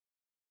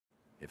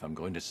If I'm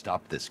going to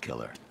stop this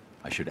killer,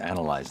 I should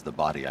analyze the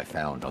body I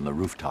found on the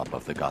rooftop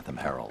of the Gotham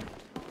Herald.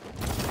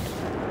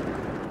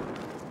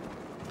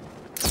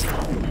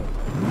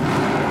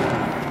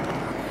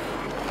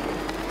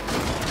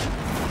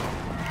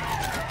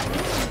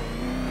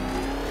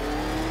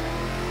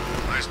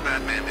 Where's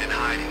Batman been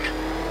hiding?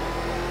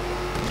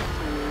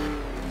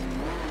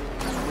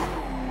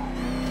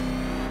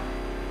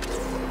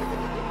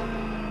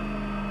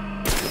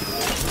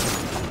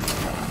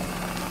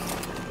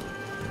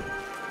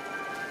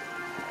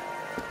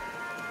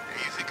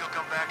 You think he'll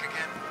come back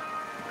again?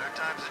 Third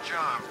time's a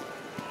charm.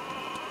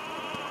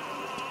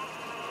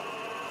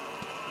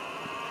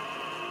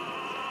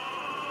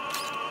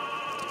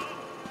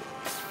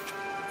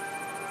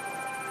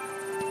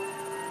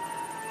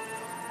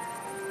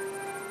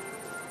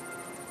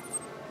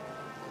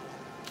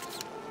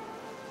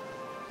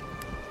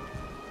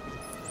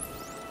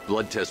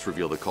 Blood tests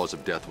reveal the cause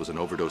of death was an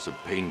overdose of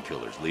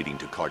painkillers leading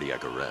to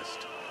cardiac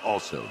arrest.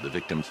 Also, the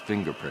victim's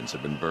fingerprints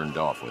have been burned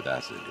off with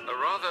acid.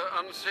 A rather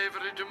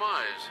unsavory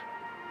demise.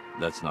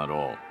 That's not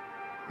all.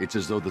 It's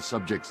as though the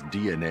subject's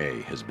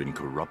DNA has been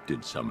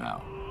corrupted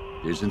somehow.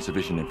 There's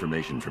insufficient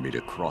information for me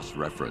to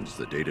cross-reference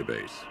the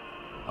database.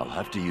 I'll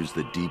have to use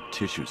the deep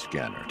tissue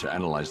scanner to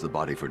analyze the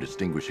body for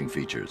distinguishing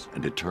features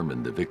and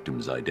determine the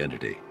victim's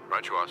identity.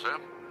 Right you are, sir.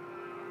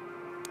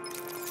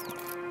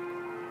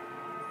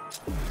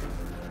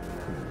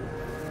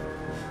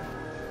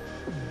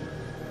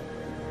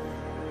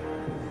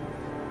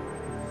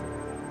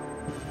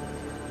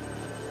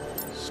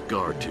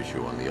 Scar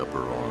tissue on the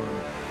upper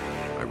arm.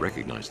 I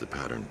recognize the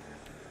pattern.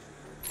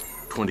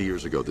 20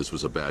 years ago, this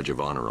was a badge of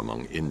honor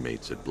among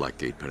inmates at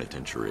Blackgate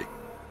Penitentiary.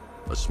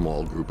 A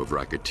small group of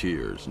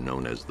racketeers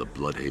known as the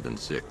Bloodhaven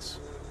Six.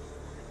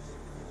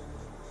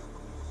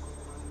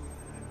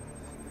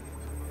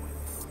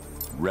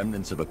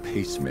 Remnants of a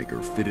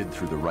pacemaker fitted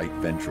through the right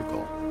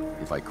ventricle.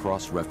 If I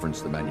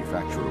cross-reference the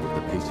manufacturer with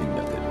the pacing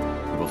method,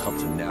 it will help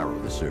to narrow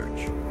the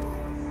search.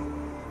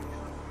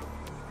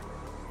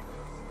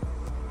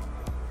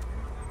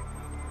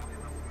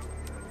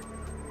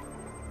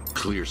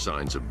 Clear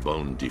signs of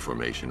bone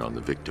deformation on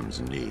the victim's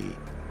knee.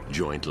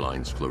 Joint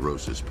line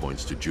sclerosis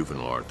points to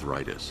juvenile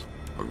arthritis,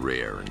 a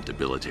rare and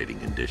debilitating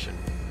condition.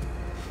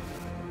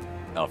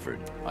 Alfred,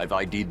 I've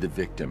ID'd the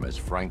victim as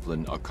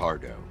Franklin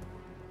Accardo.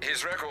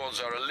 His records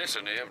are a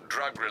litany of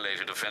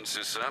drug-related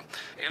offenses, sir.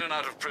 In and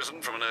out of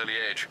prison from an early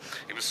age.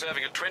 He was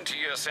serving a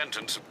 20-year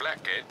sentence at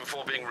Blackgate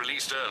before being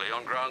released early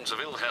on grounds of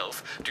ill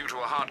health due to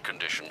a heart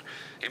condition.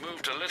 He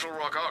moved to Little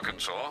Rock,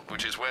 Arkansas,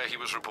 which is where he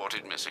was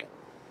reported missing.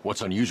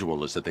 What's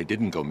unusual is that they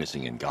didn't go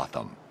missing in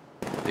Gotham.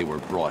 They were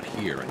brought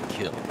here and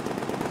killed.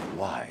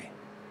 Why?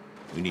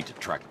 We need to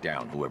track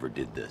down whoever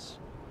did this.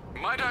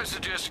 Might I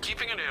suggest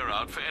keeping an ear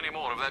out for any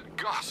more of that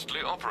ghastly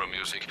opera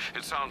music?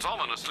 It sounds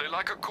ominously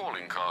like a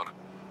calling card.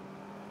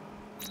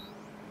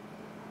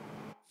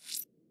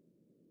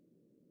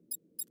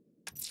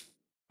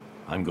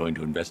 I'm going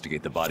to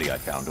investigate the body I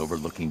found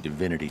overlooking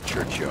Divinity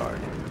Churchyard.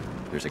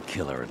 There's a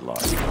killer at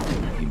large.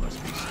 He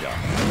must be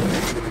stopped.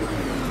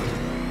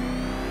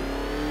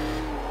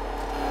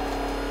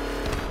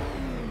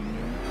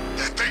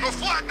 That thing will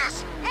flatten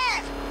us!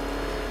 Move!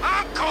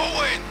 I'm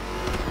going!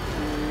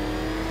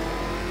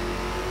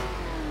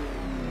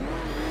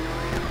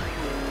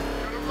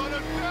 Gonna run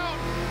us down!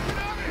 Get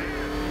out of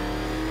here!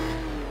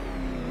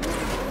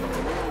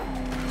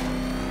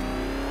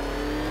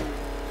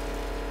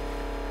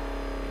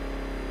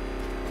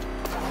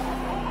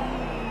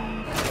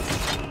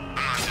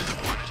 I'm not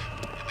disappointed.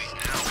 At least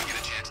now we get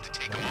a chance to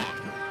take him on.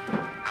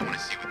 I want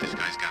to see what this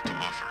guy's got to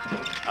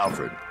offer.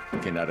 Alfred, we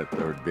can add a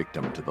third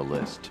victim to the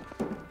list.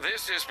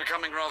 This is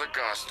becoming rather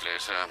ghastly,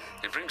 sir.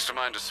 It brings to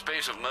mind a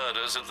spate of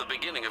murders at the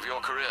beginning of your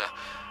career.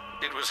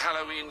 It was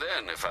Halloween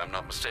then, if I'm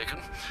not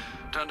mistaken.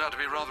 Turned out to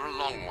be rather a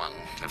long one,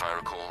 if I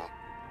recall.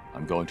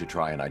 I'm going to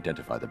try and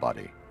identify the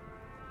body.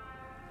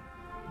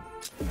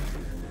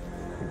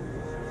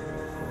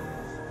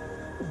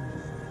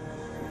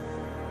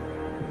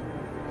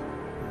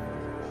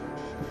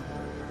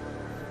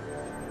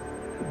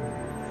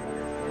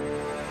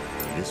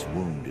 This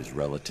wound is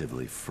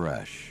relatively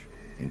fresh,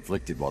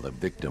 inflicted while the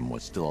victim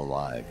was still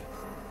alive.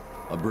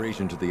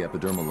 Abrasion to the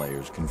epidermal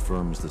layers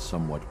confirms the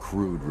somewhat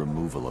crude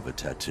removal of a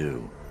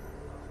tattoo.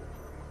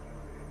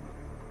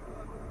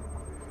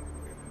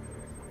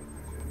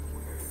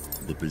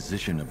 The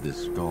position of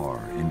this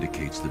scar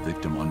indicates the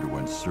victim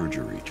underwent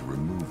surgery to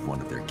remove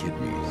one of their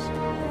kidneys.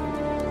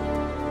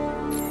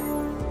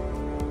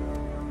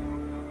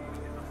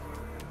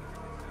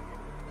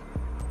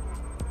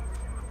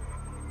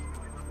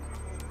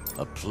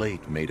 A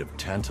plate made of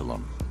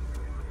tantalum,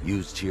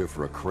 used here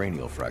for a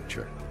cranial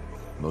fracture,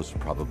 most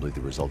probably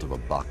the result of a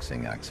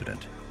boxing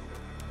accident.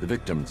 The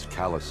victim's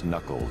callous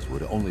knuckles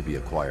would only be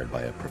acquired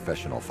by a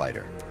professional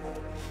fighter.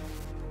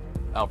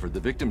 Alfred, the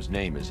victim's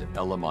name is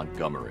Ella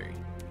Montgomery.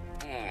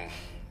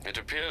 It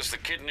appears the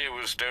kidney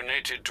was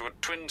donated to a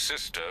twin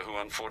sister who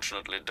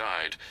unfortunately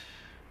died.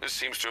 This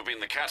seems to have been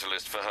the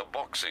catalyst for her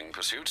boxing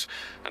pursuits,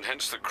 and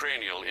hence the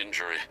cranial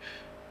injury.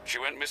 She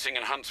went missing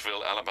in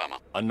Huntsville, Alabama.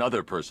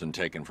 Another person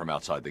taken from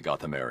outside the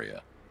Gotham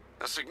area.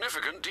 A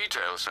significant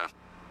detail, sir.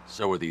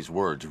 So are these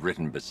words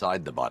written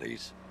beside the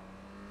bodies.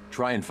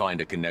 Try and find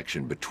a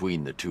connection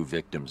between the two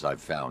victims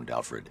I've found,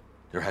 Alfred.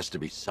 There has to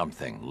be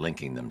something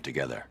linking them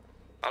together.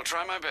 I'll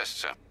try my best,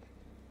 sir.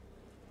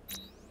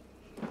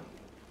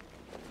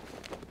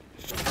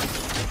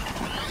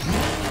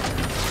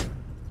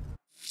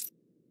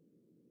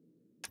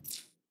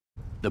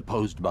 The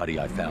posed body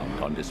I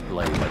found on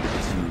display by the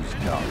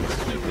disused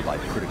dogs may provide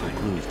critical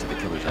clues to the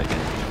killer's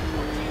identity.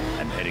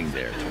 I'm heading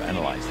there to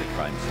analyze the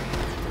crime scene.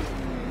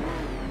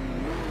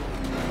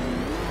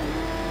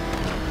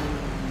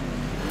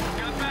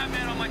 Got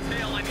Batman on my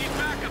tail. I need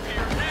backup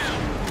here,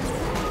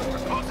 now!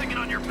 We're closing in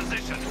on your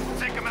position.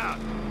 Take him out.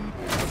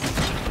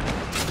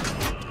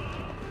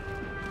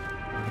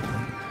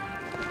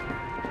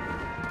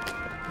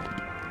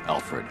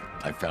 Alfred,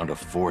 I found a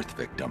fourth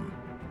victim.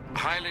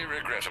 Highly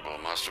regrettable,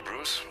 Master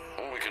Bruce.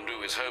 All we can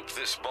do is hope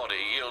this body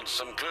yields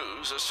some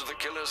clues as to the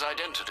killer's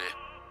identity.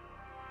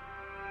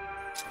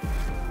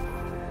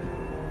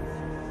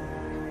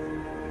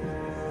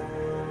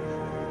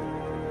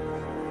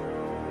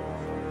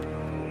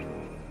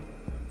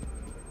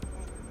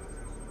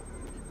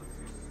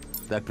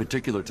 That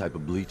particular type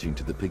of bleaching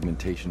to the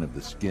pigmentation of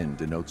the skin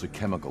denotes a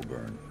chemical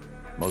burn,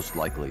 most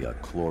likely a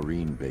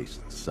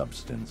chlorine-based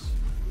substance.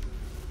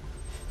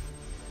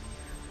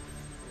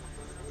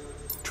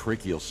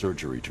 Tracheal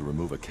surgery to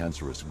remove a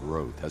cancerous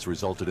growth has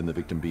resulted in the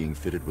victim being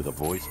fitted with a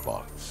voice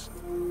box.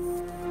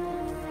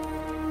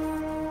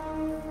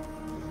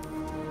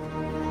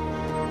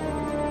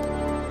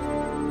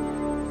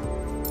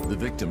 The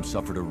victim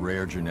suffered a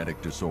rare genetic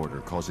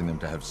disorder, causing them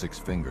to have 6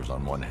 fingers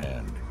on one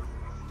hand.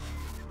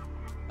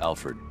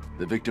 Alfred,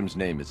 the victim's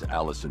name is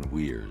Allison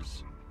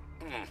Weers.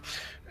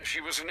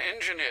 She was an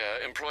engineer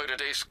employed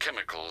at Ace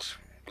Chemicals.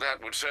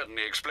 That would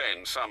certainly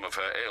explain some of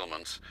her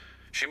ailments.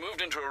 She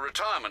moved into a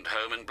retirement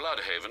home in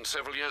Bloodhaven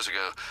several years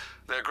ago.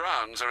 Their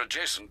grounds are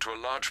adjacent to a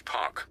large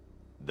park.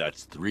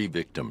 That's 3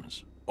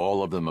 victims,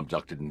 all of them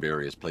abducted in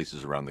various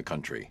places around the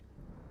country.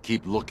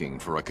 Keep looking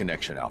for a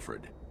connection,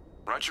 Alfred.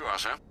 Right you are,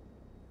 sir.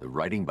 The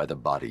writing by the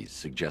bodies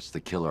suggests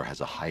the killer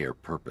has a higher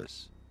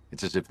purpose.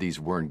 It's as if these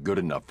weren't good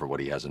enough for what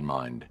he has in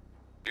mind.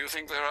 Do you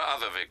think there are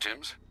other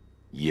victims?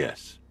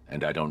 Yes,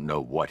 and I don't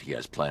know what he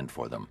has planned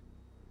for them.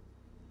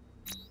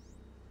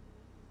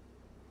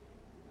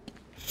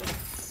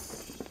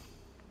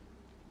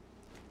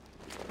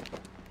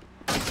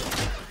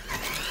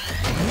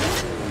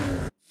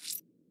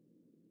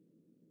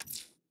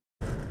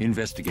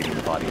 Investigating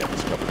the body I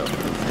discovered on the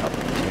rooftop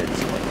of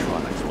Ted's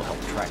electronics will help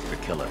track the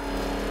killer.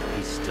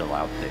 He's still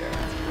out there.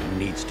 He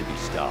needs to be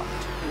stopped.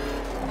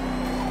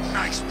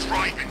 Nice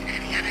driving,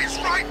 idiot. He's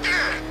right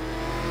there.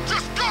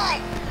 Just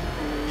go!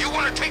 You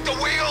want to take the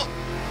wheel?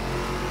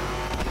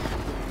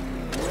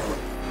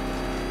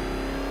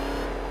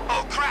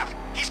 Oh, crap!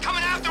 He's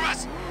coming after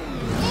us!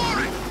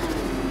 Glory!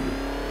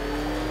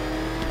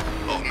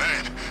 Oh,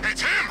 man,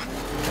 it's him!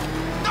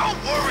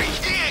 Don't worry,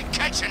 he ain't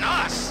catching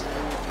us!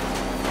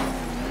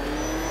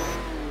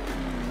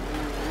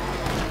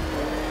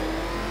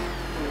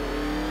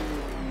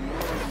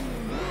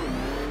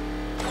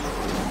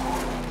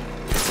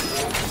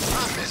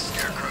 I miss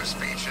Scarecrow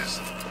speeches.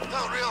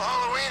 Felt real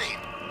Halloween-y.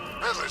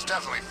 Riddler's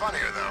definitely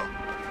funnier, though.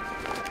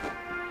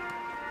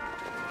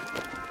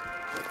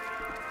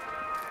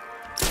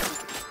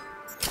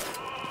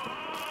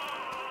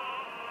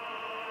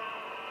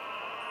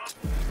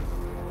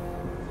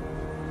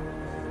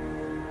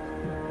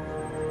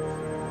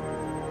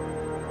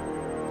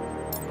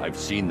 I've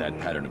seen that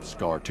pattern of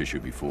scar tissue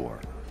before.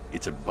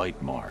 It's a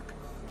bite mark.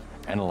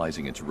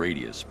 Analyzing its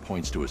radius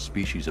points to a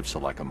species of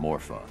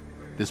Selachomorpha.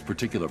 This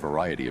particular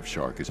variety of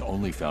shark is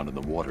only found in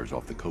the waters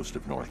off the coast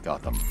of North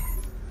Gotham.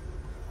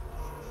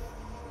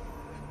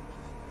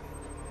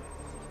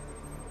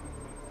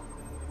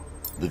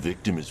 The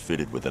victim is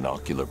fitted with an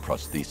ocular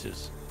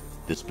prosthesis.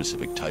 This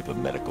specific type of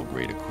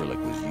medical-grade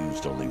acrylic was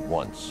used only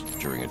once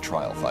during a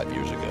trial 5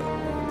 years ago.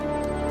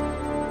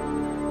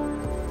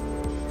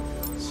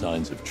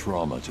 Signs of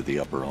trauma to the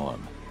upper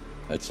arm.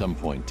 At some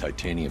point,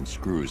 titanium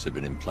screws have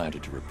been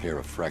implanted to repair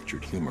a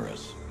fractured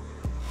humerus.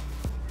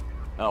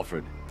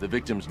 Alfred, the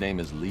victim's name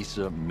is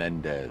Lisa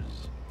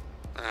Mendez.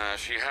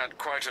 She had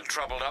quite a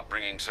troubled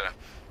upbringing, sir.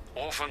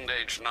 Orphaned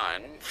aged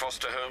 9,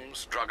 foster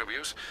homes, drug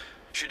abuse.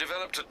 She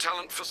developed a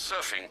talent for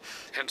surfing,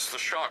 hence the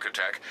shark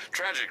attack.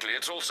 Tragically,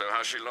 it's also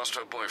how she lost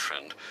her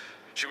boyfriend.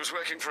 She was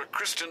working for a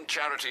Christian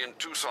charity in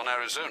Tucson,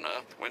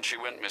 Arizona, when she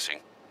went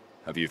missing.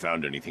 Have you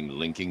found anything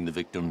linking the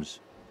victims?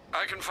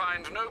 I can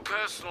find no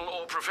personal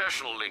or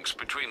professional links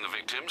between the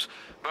victims,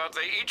 but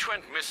they each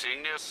went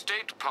missing near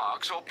state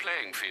parks or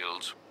playing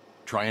fields.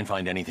 Try and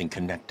find anything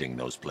connecting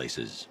those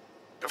places.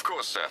 Of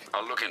course, sir.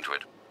 I'll look into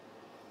it.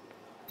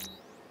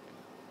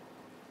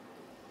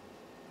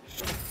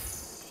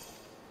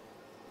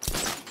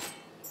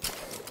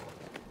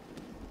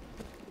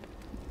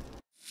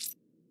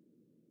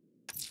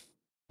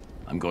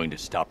 I'm going to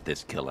stop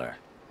this killer.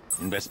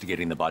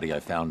 Investigating the body I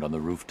found on the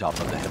rooftop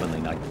of the Heavenly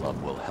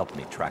nightclub will help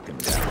me track him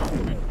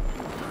down.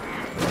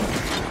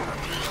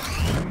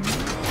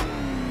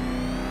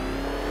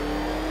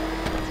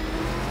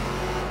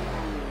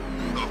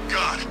 Oh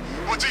God!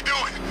 What's he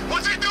doing?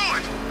 What's he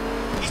doing?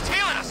 He's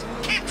tailing us!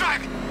 Keep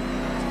driving!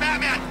 It's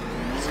Batman!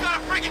 He's got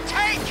a freaking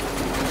tank!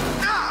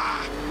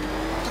 Ah!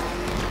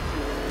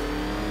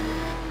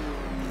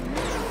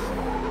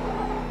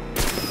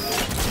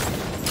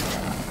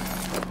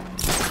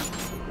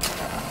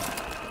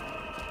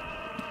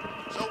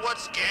 So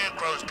what's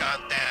Scarecrow's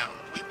gone down?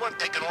 We weren't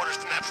taking orders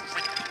from that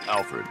freak.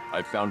 Alfred,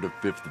 I found a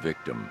 5th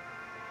victim.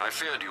 I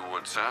feared you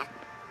would, sir.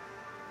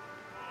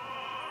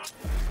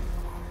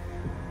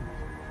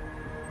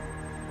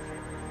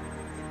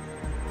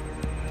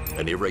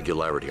 An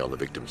irregularity on the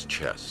victim's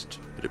chest.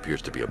 It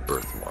appears to be a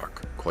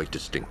birthmark, quite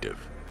distinctive.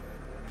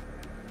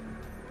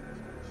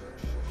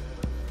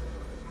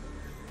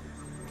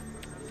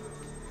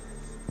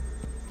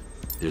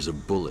 There's a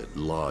bullet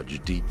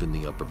lodged deep in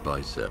the upper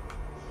bicep.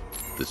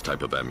 This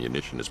type of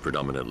ammunition is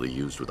predominantly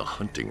used with a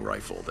hunting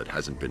rifle that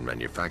hasn't been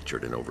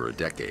manufactured in over a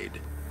decade.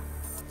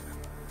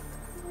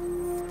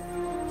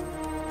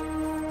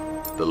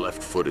 The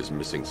left foot is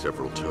missing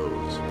several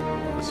toes.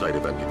 The site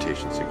of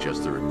amputation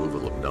suggests the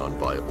removal of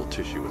non-viable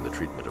tissue in the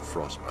treatment of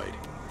frostbite.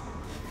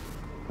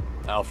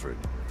 Alfred,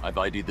 I've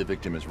ID'd the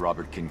victim as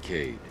Robert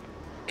Kincaid.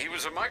 He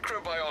was a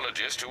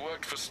microbiologist who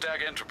worked for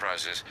Stag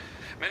Enterprises.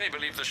 Many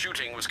believe the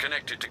shooting was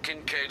connected to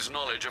Kincaid's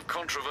knowledge of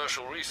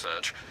controversial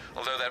research,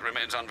 although that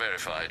remains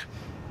unverified.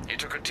 He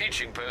took a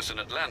teaching post in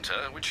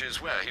Atlanta, which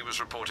is where he was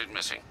reported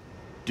missing.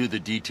 Do the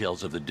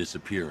details of the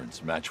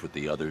disappearance match with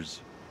the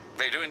others?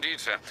 They do indeed,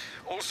 sir.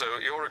 Also,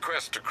 your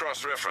request to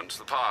cross-reference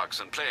the parks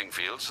and playing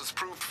fields has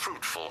proved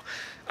fruitful.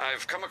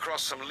 I've come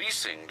across some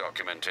leasing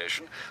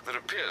documentation that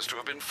appears to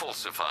have been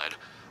falsified.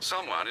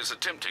 Someone is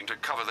attempting to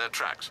cover their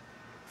tracks.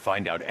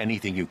 Find out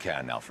anything you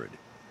can, Alfred.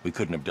 We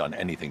couldn't have done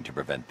anything to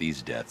prevent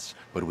these deaths,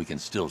 but we can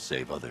still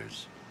save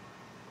others.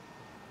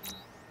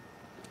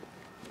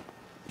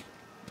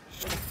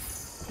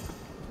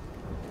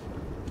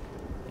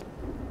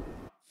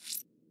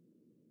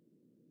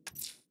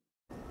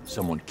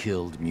 Someone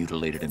killed,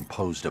 mutilated, and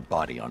posed a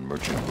body on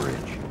Merchant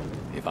Bridge.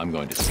 If I'm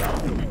going to stop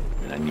them,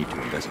 then I need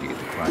to investigate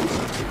the crime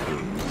scene for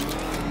clues.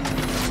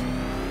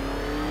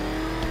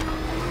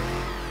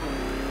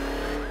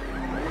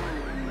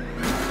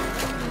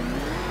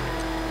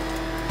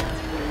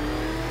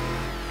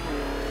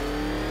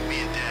 Me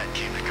and Dad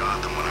came to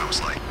Gotham when I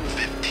was like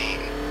 15.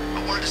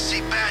 I wanted to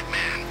see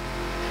Batman.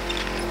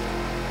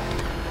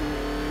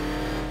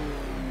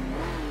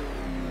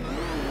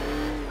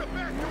 Come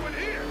back to it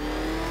here.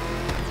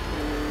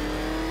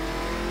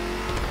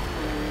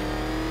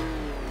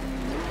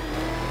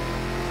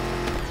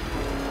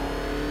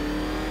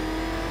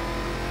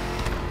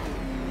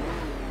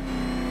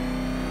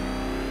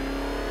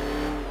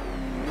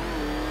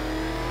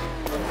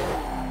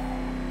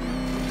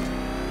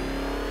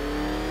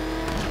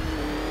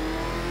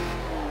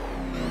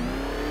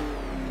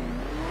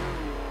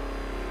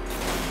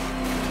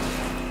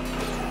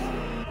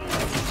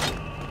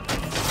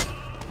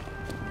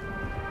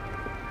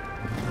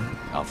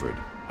 Alfred,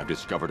 I've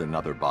discovered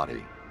another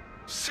body.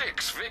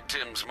 6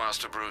 victims,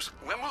 Master Bruce.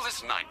 When will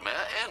this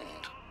nightmare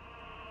end?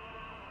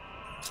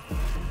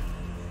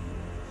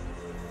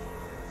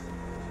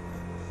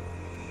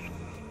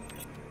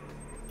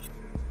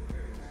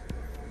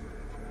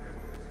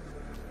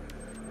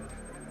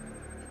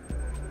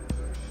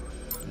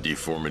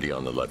 Deformity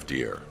on the left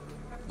ear.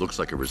 Looks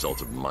like a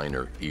result of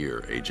minor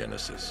ear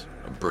agenesis,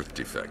 a birth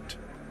defect.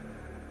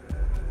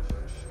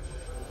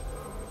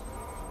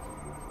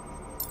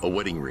 A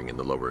wedding ring in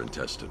the lower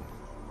intestine.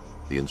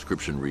 The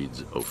inscription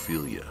reads,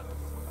 Ophelia.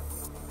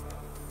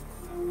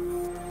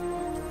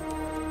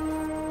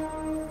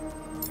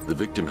 The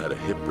victim had a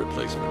hip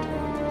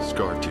replacement.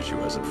 Scar tissue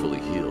hasn't fully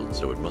healed,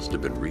 so it must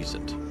have been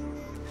recent.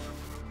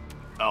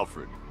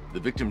 Alfred, the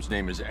victim's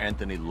name is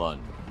Anthony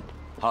Lund.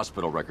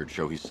 Hospital records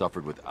show he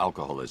suffered with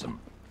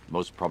alcoholism,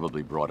 most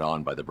probably brought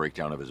on by the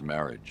breakdown of his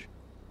marriage.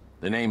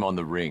 The name on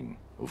the ring,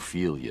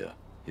 Ophelia,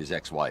 his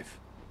ex-wife.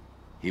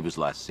 He was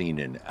last seen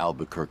in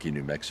Albuquerque,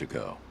 New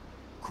Mexico.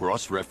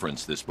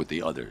 Cross-reference this with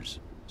the others.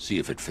 See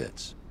if it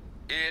fits.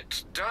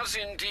 It does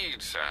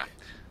indeed, sir.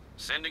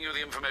 Sending you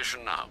the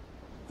information now.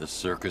 The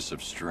Circus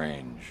of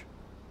Strange.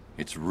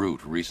 Its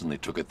route recently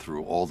took it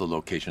through all the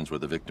locations where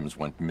the victims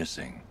went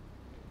missing.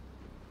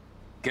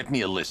 Get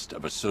me a list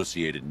of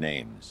associated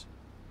names.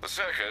 The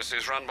circus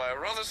is run by a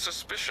rather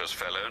suspicious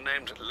fellow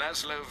named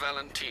Laszlo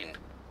Valentin.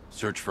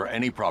 Search for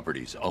any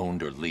properties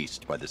owned or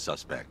leased by the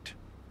suspect.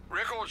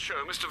 Records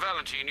show Mr.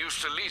 Valentin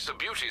used to lease a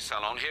beauty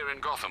salon here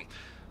in Gotham,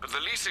 but the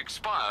lease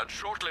expired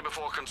shortly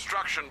before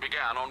construction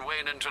began on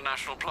Wayne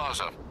International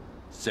Plaza.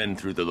 Send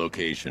through the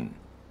location.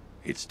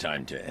 It's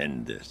time to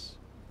end this.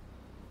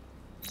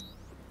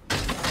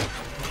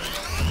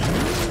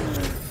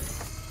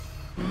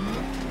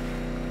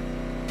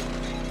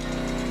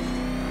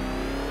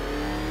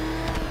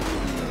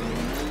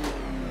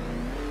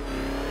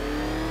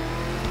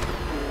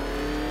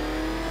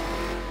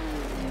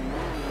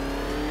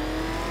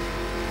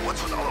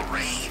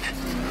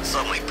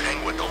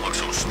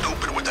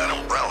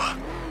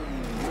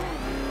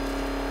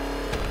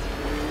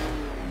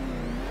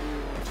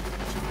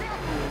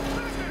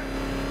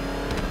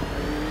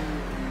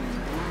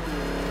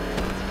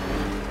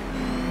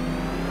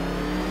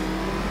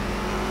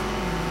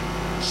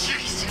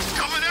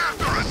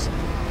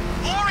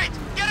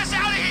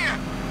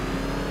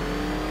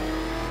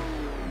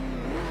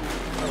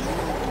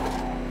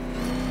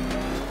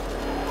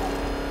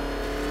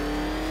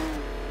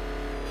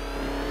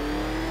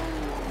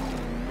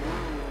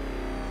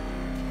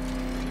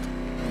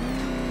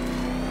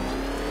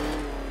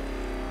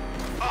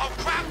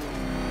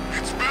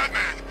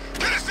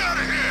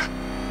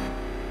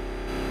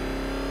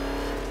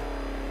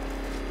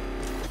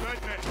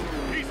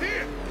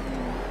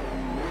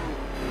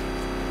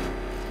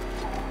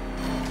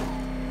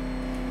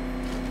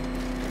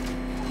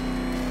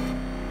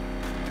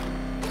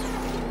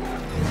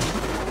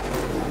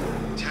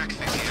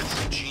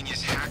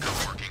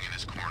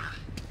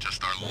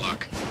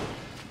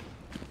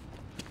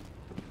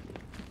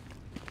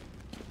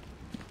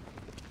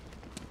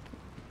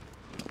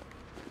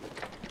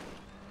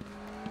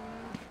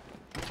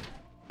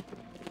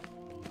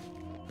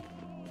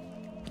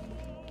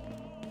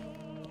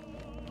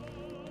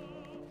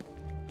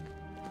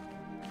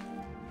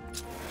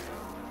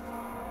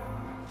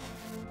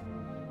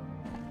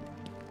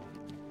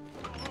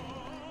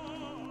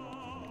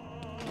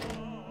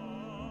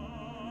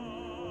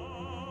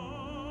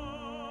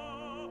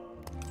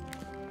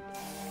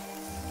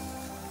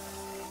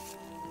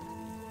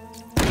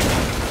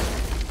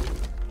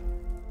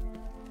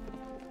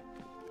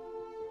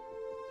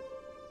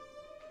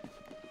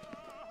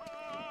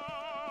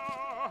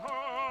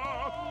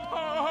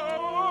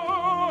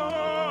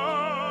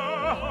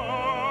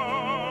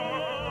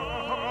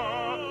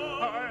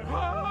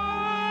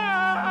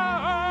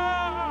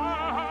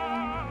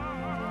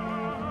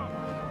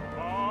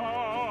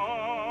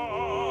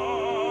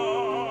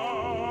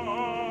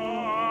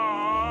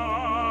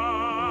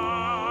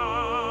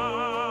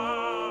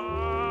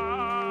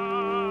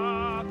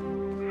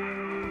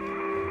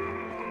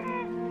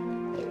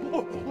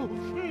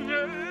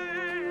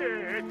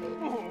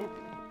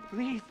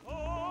 Please.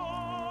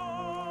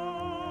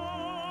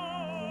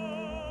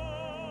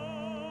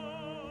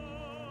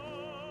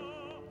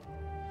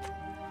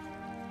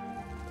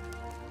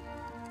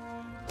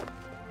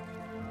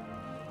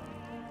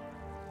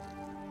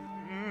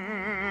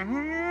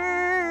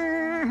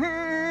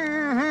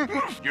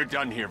 You're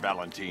done here,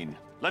 Valentine.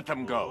 Let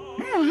them go.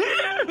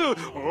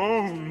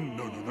 Oh,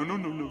 no.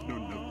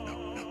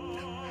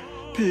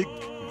 Pig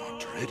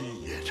not ready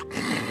yet.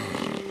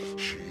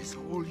 She's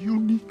all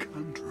unique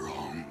and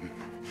wrong.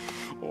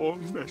 All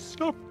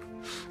messed up,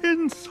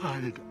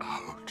 inside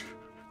out.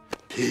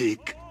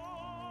 Pig,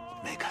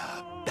 make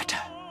her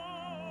better.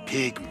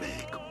 Pig,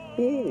 make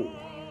all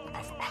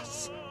of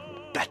us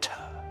better.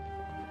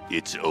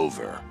 It's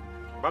over.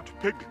 But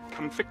Pig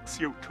can fix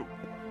you too.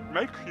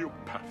 Make you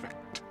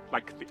perfect,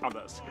 like the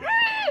others.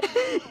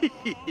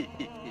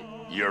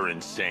 You're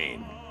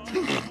insane.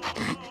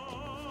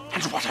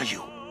 And what are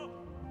you?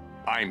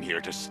 I'm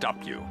here to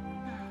stop you.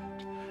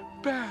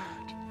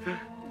 Bad.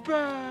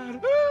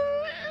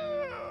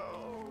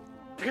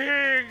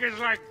 Pig is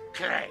like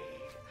clay.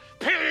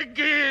 Pig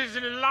is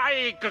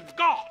like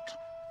God.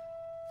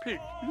 Pig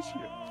is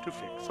here to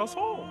fix us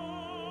all.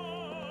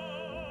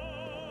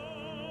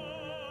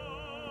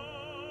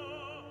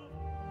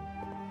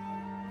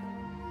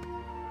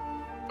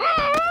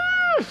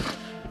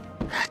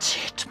 That's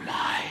it,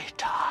 my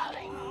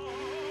darling.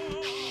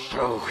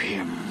 Show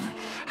him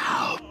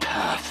how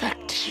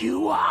perfect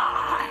you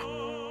are.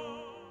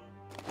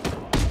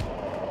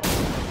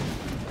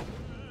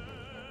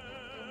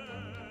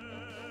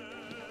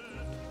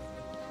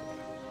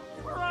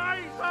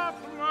 Rise up,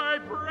 my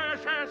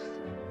precious.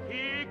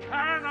 He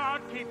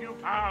cannot keep you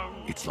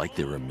down. It's like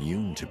they're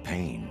immune to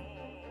pain.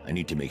 I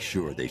need to make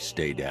sure they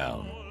stay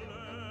down.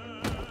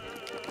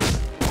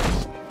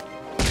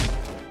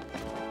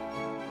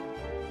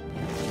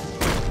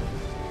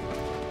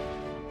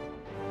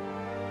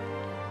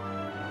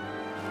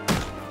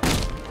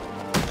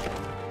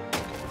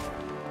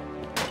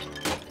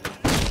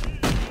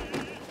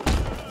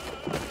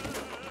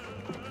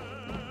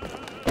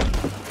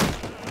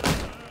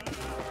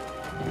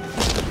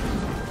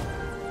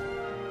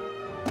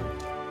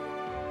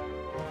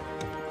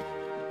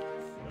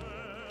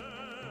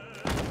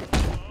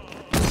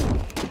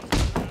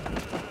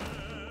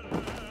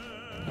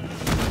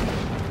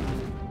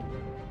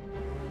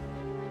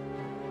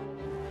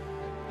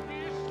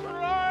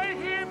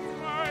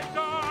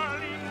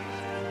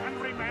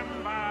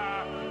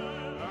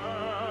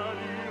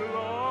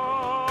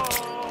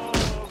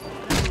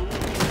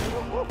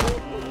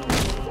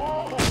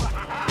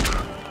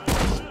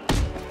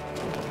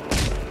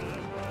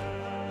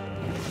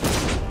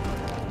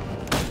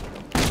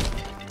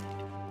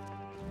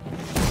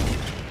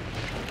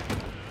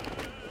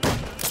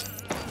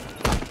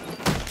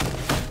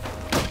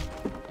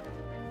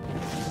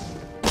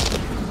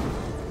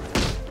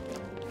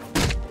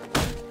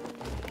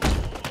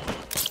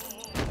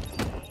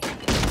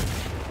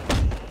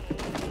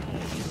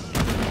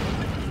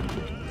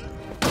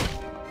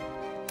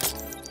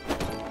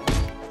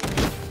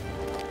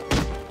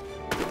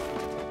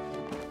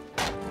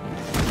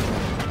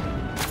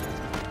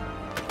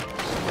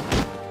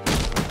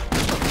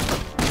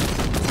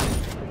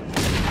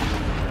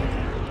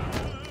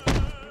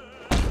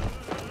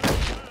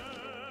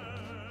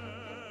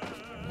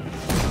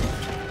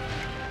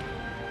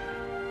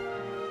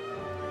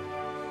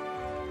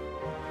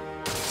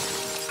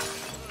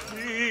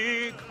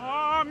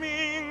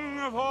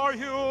 For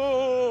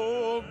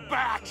you,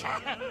 bat!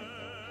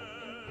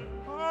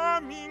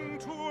 Coming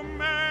to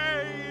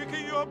make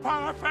you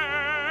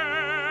perfect!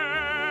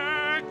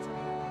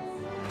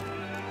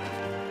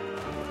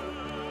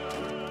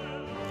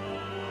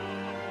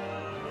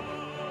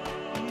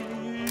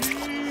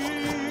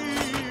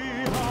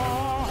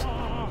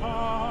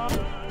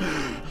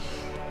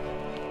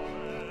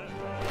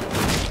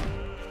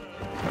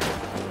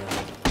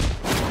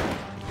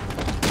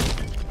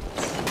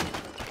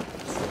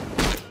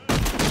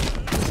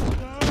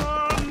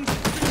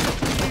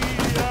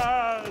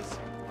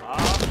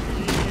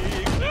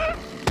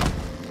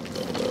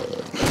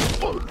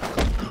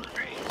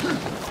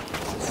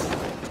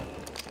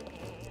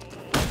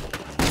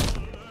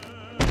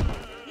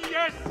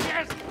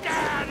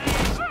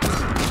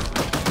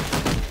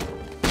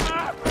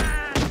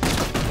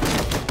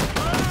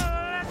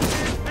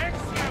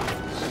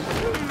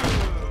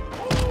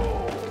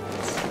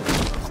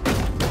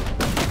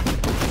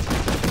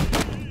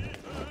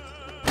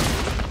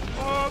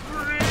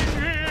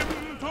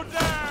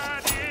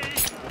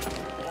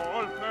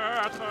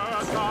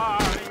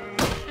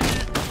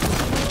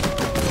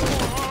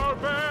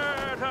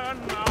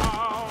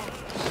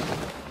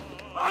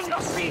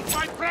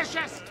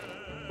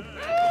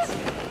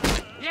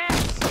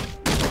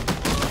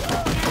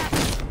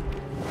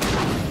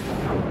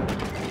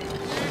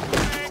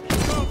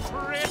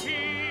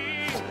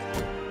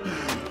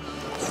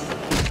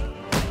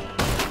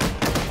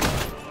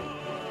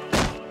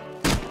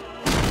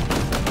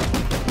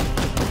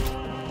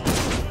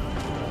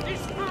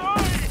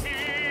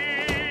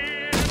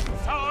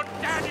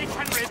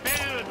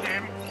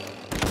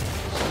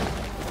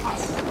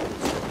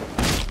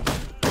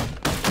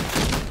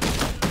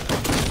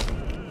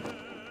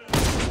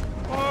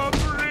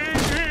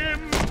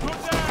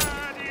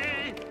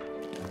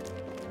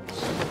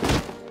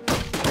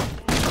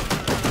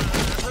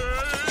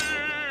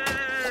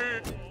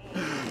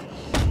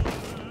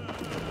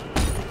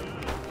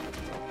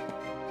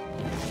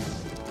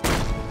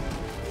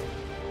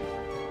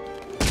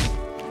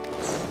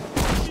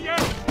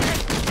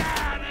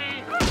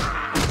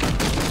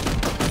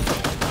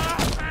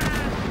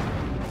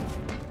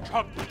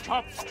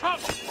 Stop!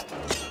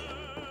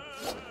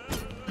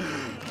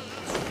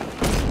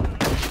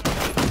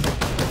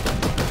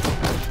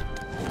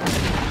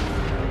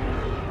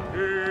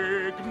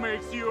 Pig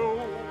makes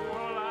you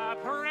the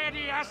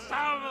prettiest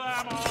of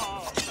them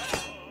all.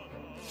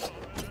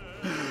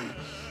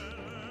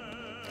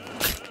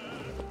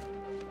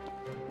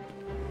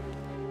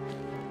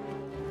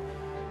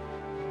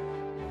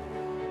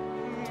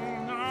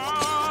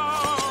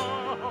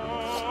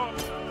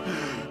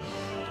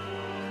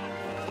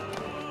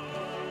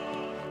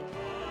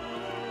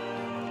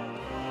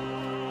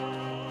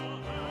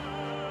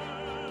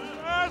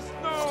 There's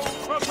no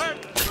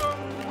perfection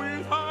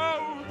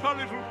without a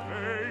little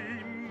pain.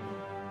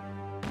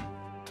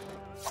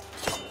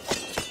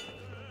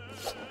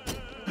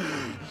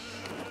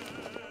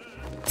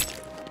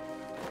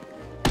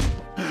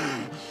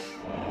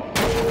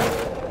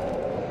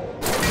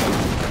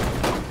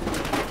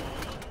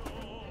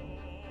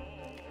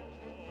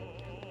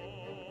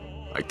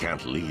 I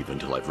can't leave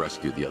until I've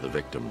rescued the other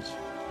victims.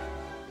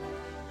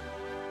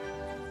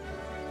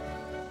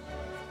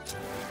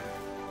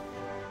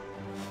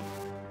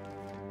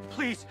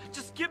 Please,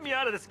 just get me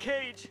out of this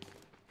cage.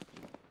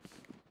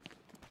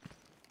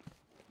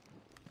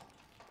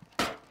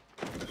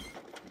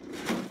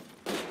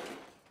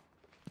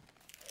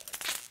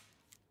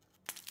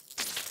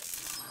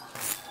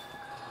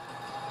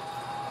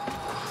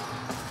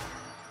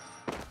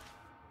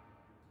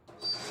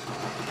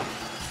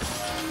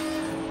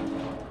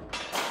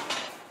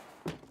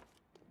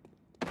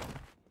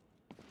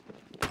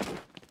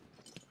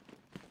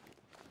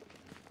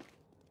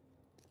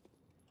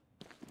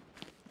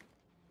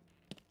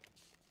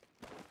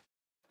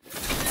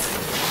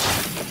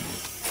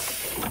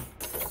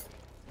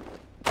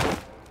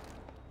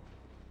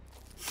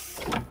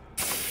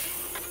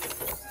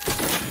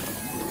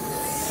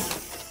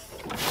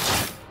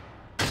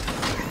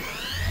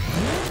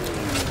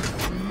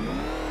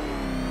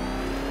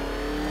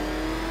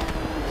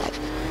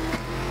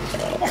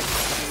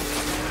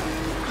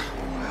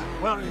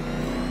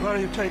 Where are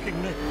you taking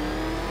me?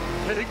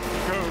 Pig,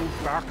 go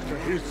back to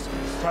his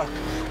circus.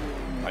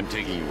 I'm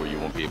taking you where you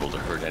won't be able to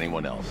hurt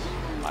anyone else.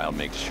 I'll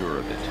make sure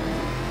of it.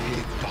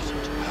 Pig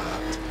doesn't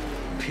hurt.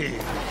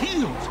 Pig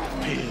heals.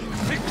 Pig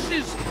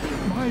fixes.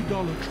 My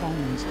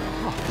Dollartrons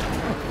are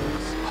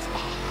works of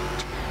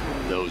art.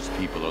 Those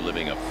people are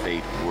living a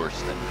fate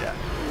worse than death.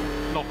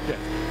 Not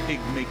death. Pig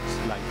makes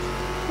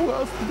life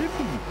worth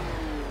living.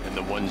 And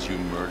the ones you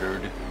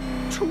murdered?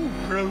 Too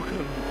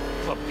broken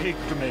for Pig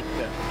to make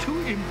them. Too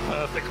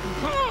imperfect.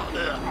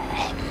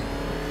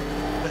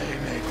 They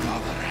make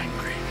Mother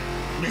angry.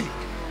 Make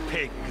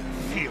Pig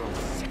feel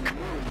sick.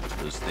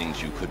 Those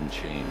things you couldn't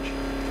change.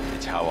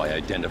 It's how I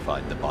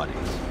identified the bodies.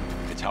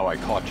 It's how I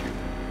caught you.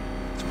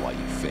 It's why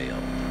you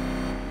failed.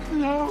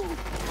 No,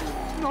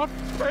 not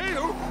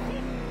fail.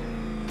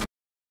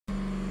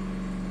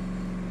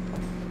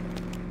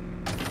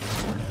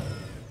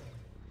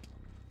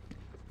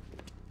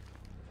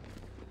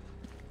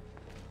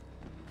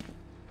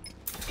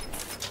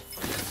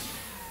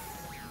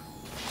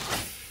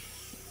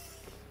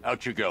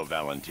 Out you go,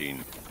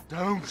 Valentine.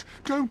 Don't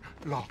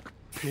lock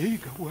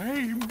Pig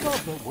away.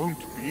 Mother won't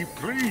be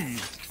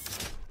pleased.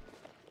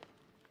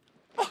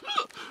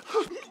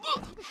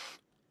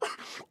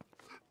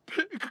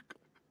 Pig,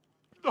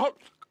 not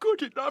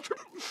good enough.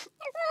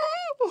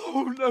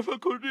 Oh, never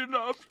good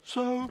enough.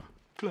 So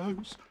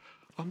close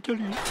until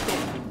you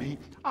stop me.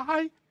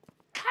 I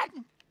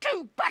can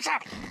do better.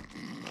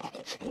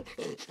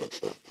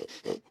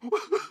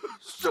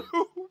 So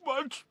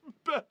much